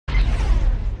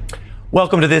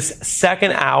Welcome to this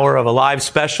second hour of a live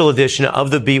special edition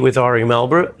of The Beat with Ari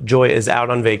Melber. Joy is out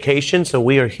on vacation, so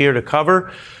we are here to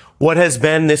cover what has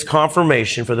been this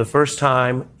confirmation for the first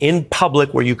time in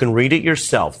public where you can read it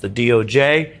yourself. The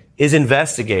DOJ is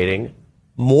investigating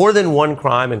more than one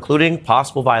crime, including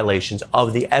possible violations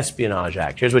of the Espionage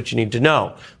Act. Here's what you need to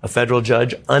know. A federal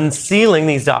judge unsealing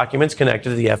these documents connected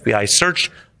to the FBI search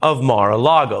of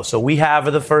Mar-a-Lago. So we have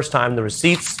for the first time the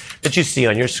receipts that you see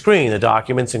on your screen. The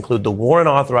documents include the warrant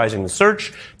authorizing the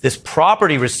search, this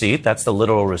property receipt, that's the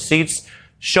literal receipts,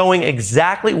 showing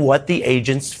exactly what the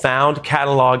agents found,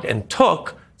 cataloged, and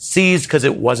took, seized because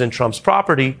it wasn't Trump's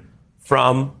property,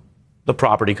 from the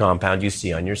property compound you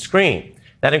see on your screen.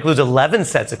 That includes 11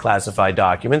 sets of classified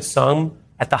documents, some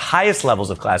at the highest levels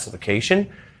of classification.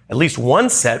 At least one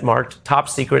set marked top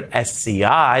secret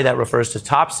SCI, that refers to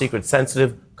top secret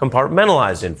sensitive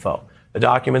compartmentalized info. The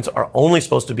documents are only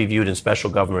supposed to be viewed in special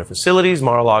government facilities.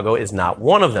 Mar-a-Lago is not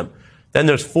one of them. Then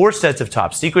there's 4 sets of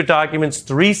top secret documents,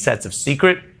 3 sets of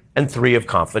secret, and 3 of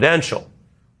confidential.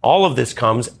 All of this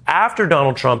comes after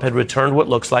Donald Trump had returned what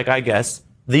looks like, I guess,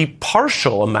 the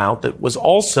partial amount that was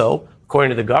also, according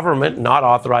to the government, not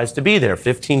authorized to be there,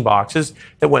 15 boxes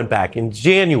that went back in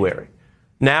January.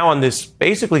 Now, on this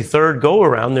basically third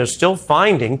go-around, they're still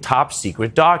finding top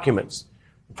secret documents.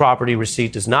 The property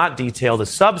receipt does not detail the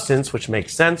substance, which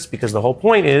makes sense because the whole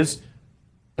point is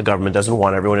the government doesn't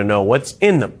want everyone to know what's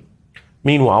in them.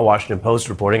 Meanwhile, Washington Post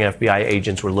reporting FBI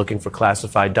agents were looking for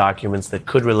classified documents that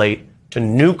could relate to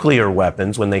nuclear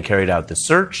weapons when they carried out the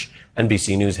search.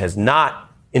 NBC News has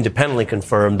not independently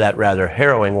confirmed that rather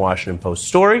harrowing Washington Post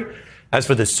story. As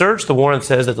for the search, the warrant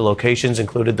says that the locations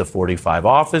included the 45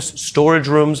 office, storage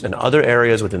rooms, and other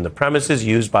areas within the premises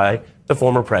used by the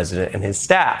former president and his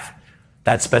staff.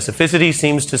 That specificity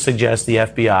seems to suggest the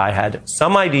FBI had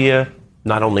some idea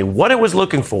not only what it was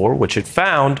looking for, which it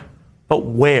found, but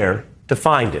where to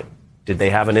find it. Did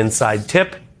they have an inside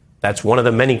tip? That's one of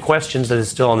the many questions that is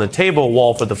still on the table,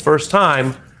 while for the first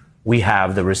time, we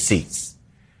have the receipts.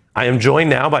 I am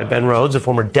joined now by Ben Rhodes, a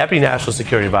former Deputy National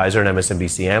Security Advisor and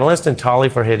MSNBC analyst, and Tali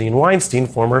Farhadian-Weinstein,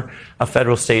 former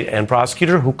federal state and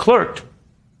prosecutor who clerked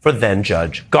for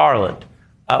then-Judge Garland.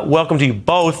 Welcome to you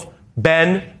both.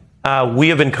 Ben, we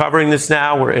have been covering this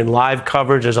now. We're in live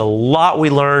coverage. There's a lot we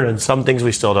learn and some things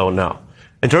we still don't know.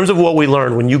 In terms of what we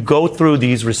learned, when you go through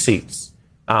these receipts,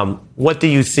 what do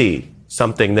you see?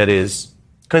 Something that is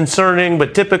concerning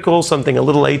but typical, something a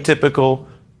little atypical,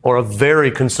 or a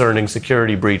very concerning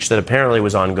security breach that apparently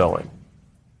was ongoing?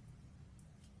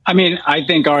 I mean, I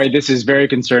think, Ari, this is very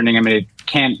concerning. I mean, it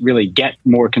can't really get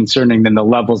more concerning than the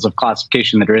levels of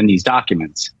classification that are in these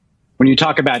documents. When you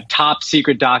talk about top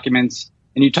secret documents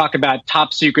and you talk about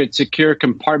top secret secure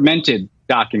compartmented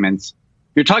documents,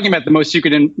 you're talking about the most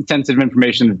secret and sensitive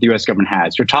information that the U.S. government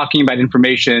has. You're talking about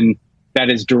information that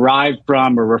is derived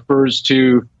from or refers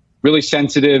to really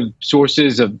sensitive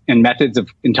sources of and methods of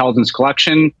intelligence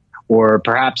collection, or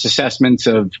perhaps assessments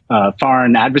of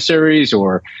foreign adversaries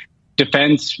or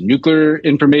defense nuclear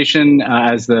information,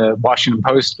 as the Washington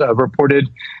Post reported.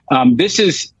 This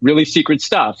is really secret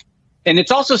stuff. And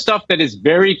it's also stuff that is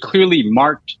very clearly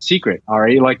marked secret,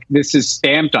 Ari. Like, this is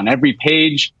stamped on every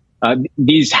page.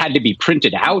 These had to be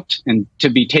printed out and to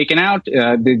be taken out.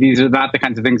 These are not the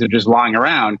kinds of things that are just lying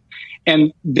around.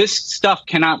 And this stuff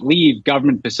cannot leave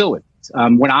government facilities.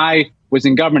 When I was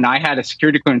in government, I had a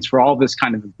security clearance for all this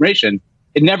kind of information.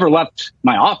 It never left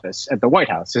my office at the White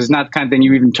House. It's not the kind of thing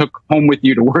you even took home with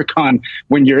you to work on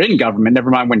when you're in government, never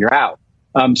mind when you're out.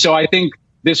 So I think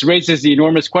this raises the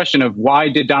enormous question of, why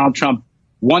did Donald Trump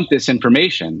want this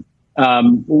information?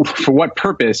 For what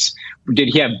purpose? Did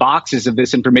he have boxes of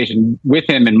this information with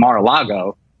him in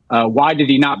Mar-a-Lago? Why did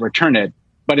he not return it?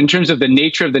 But in terms of the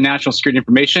nature of the national security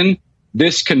information,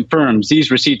 this confirms,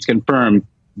 these receipts confirm,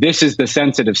 this is the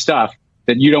sensitive stuff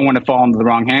that you don't want to fall into the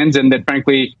wrong hands, and that,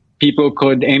 frankly, people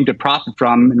could aim to profit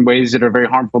from in ways that are very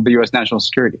harmful to U.S. national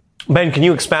security. Ben, can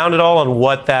you expound at all on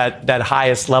what that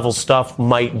highest level stuff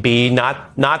might be?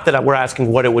 Not that we're asking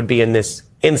what it would be in this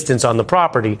instance on the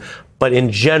property, but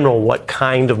in general, what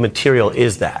kind of material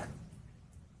is that?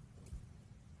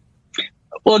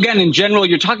 Well, again, in general,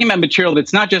 you're talking about material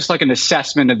that's not just like an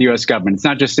assessment of the U.S. government. It's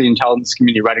not just the intelligence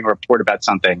community writing a report about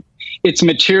something. It's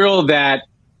material that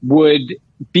would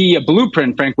be a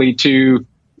blueprint, frankly, to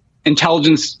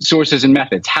intelligence sources and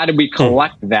methods. How do we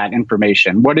collect that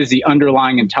information? What is the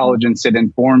underlying intelligence that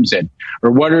informs it?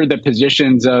 Or what are the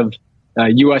positions of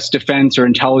U.S. defense or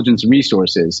intelligence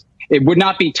resources? It would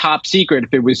not be top secret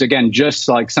if it was, again, just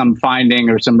like some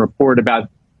finding or some report about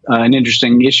an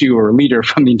interesting issue or leader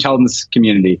from the intelligence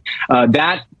community.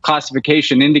 That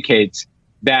classification indicates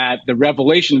that the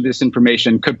revelation of this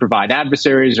information could provide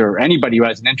adversaries or anybody who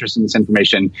has an interest in this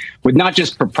information with not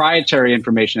just proprietary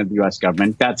information of the U.S.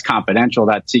 government, that's confidential,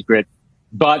 that's secret,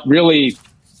 but really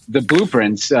the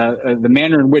blueprints, the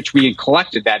manner in which we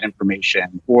collected that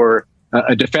information, or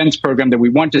a defense program that we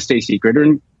want to stay secret. Or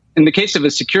in the case of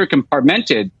a secure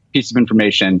compartmented piece of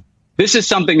information, this is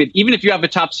something that even if you have a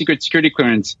top secret security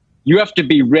clearance, you have to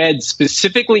be read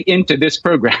specifically into this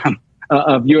program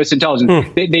of U.S. intelligence.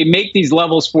 They make these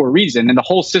levels for a reason, and the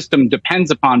whole system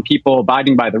depends upon people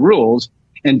abiding by the rules.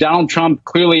 And Donald Trump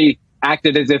clearly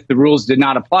acted as if the rules did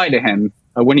not apply to him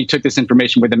when he took this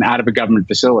information with him out of a government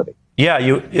facility. Yeah,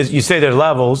 you say there are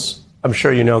levels. I'm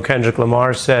sure you know Kendrick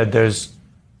Lamar said there's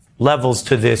levels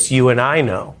to this you and I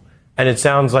know. And it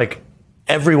sounds like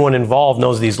everyone involved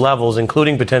knows these levels,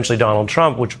 including potentially Donald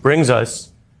Trump, which brings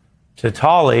us to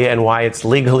Tali and why it's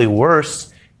legally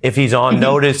worse if he's on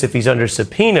notice, if he's under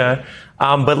subpoena.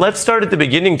 But let's start at the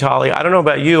beginning, Tali. I don't know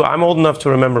about you. I'm old enough to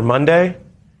remember Monday.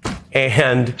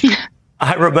 And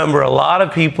I remember a lot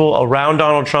of people around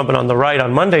Donald Trump and on the right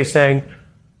on Monday saying,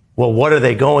 well, what are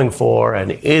they going for?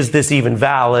 And is this even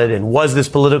valid? And was this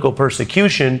political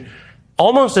persecution?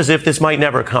 Almost as if this might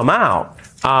never come out.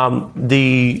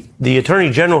 The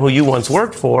attorney general who you once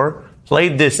worked for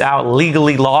played this out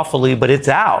legally, lawfully, but it's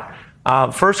out.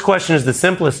 First question is the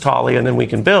simplest, Tali, and then we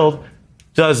can build.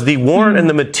 Does the warrant and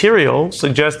the material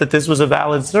suggest that this was a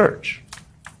valid search?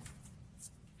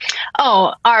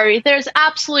 Oh, Ari, there's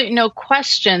absolutely no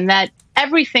question that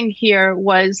everything here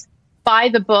was by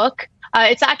the book.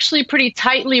 It's actually pretty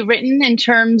tightly written in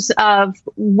terms of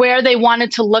where they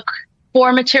wanted to look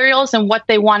for materials and what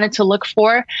they wanted to look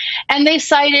for. And they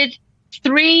cited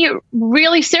 3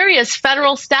 really serious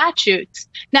federal statutes.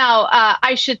 Now,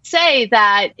 I should say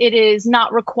that it is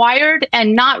not required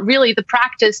and not really the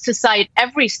practice to cite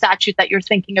every statute that you're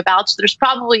thinking about. So there's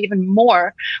probably even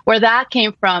more where that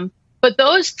came from. But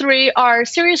those 3 are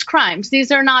serious crimes.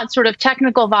 These are not sort of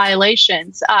technical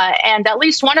violations. And at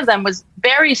least one of them was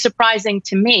very surprising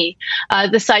to me,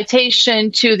 the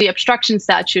citation to the obstruction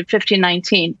statute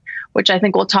 1519, which I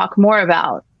think we'll talk more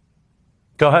about.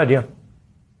 Go ahead, yeah.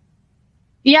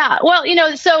 Yeah, well,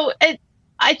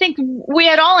 I think we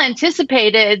had all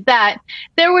anticipated that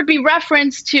there would be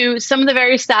reference to some of the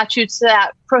various statutes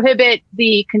that prohibit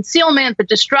the concealment, the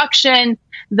destruction,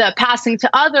 the passing to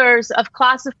others of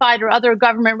classified or other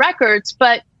government records.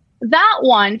 But that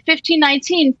one,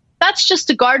 1519, that's just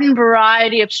a garden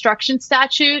variety obstruction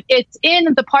statute. It's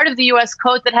in the part of the U.S.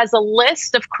 Code that has a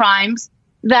list of crimes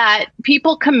that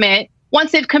people commit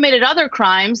once they've committed other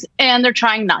crimes and they're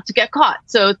trying not to get caught.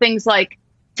 So things like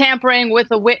tampering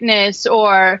with a witness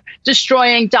or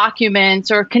destroying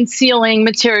documents or concealing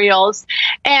materials.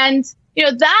 And,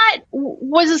 that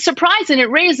was a surprise, and it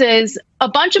raises a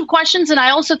bunch of questions. And I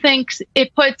also think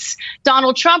it puts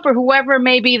Donald Trump or whoever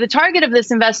may be the target of this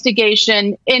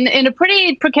investigation in a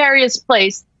pretty precarious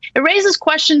place. It raises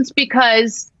questions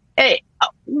because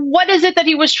what is it that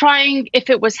he was trying, if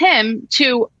it was him,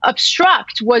 to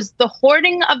obstruct? Was the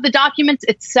hoarding of the documents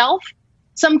itself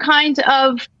some kind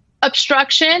of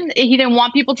obstruction? He didn't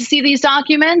want people to see these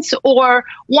documents? Or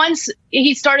once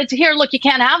he started to hear, look, you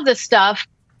can't have this stuff,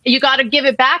 you got to give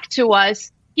it back to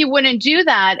us, he wouldn't do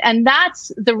that. And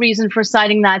that's the reason for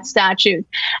citing that statute.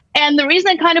 And the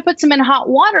reason it kind of puts him in hot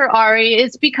water, Ari,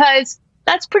 is because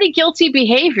that's pretty guilty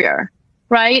behavior,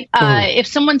 right? If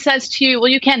someone says to you, well,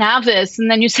 you can't have this,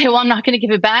 and then you say, well, I'm not going to give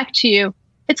it back to you,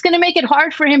 it's going to make it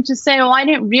hard for him to say, oh, I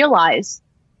didn't realize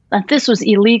that this was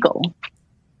illegal.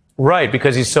 Right,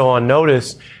 because he's so on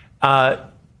notice.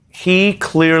 He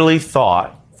clearly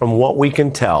thought, from what we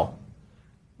can tell,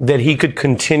 that he could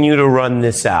continue to run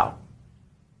this out,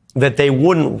 that they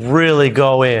wouldn't really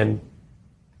go in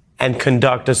and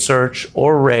conduct a search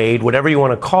or raid, whatever you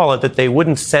want to call it, that they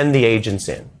wouldn't send the agents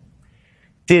in.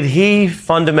 Did he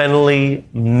fundamentally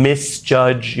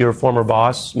misjudge your former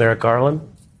boss, Merrick Garland?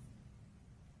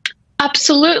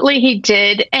 Absolutely, he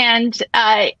did. And,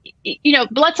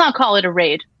 let's not call it a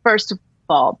raid, first of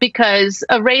all, because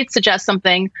a raid suggests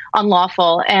something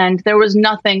unlawful, and there was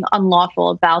nothing unlawful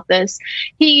about this.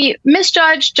 He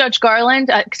misjudged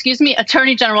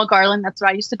Attorney General Garland, that's what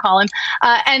I used to call him,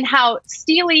 and how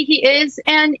steely he is.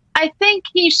 And I think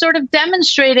he sort of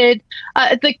demonstrated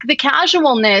the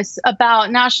casualness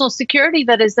about national security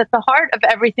that is at the heart of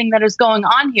everything that is going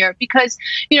on here, because,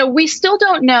 we still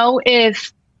don't know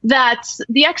if that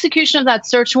the execution of that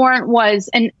search warrant was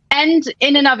an end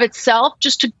in and of itself,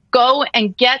 just to go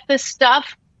and get this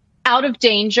stuff out of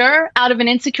danger, out of an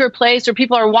insecure place where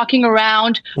people are walking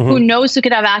around, who knows who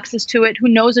could have access to it, who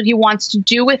knows what he wants to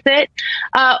do with it,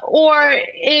 or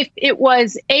if it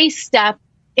was a step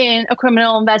in a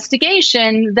criminal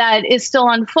investigation that is still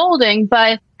unfolding.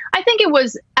 But I think it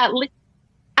was at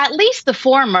least the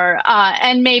former,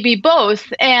 and maybe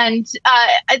both. And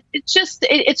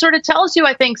it sort of tells you,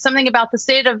 I think, something about the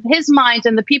state of his mind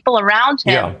and the people around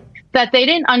him, that they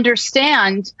didn't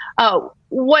understand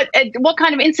what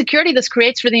kind of insecurity this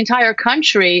creates for the entire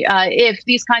country if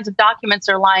these kinds of documents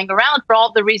are lying around for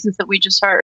all the reasons that we just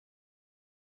heard.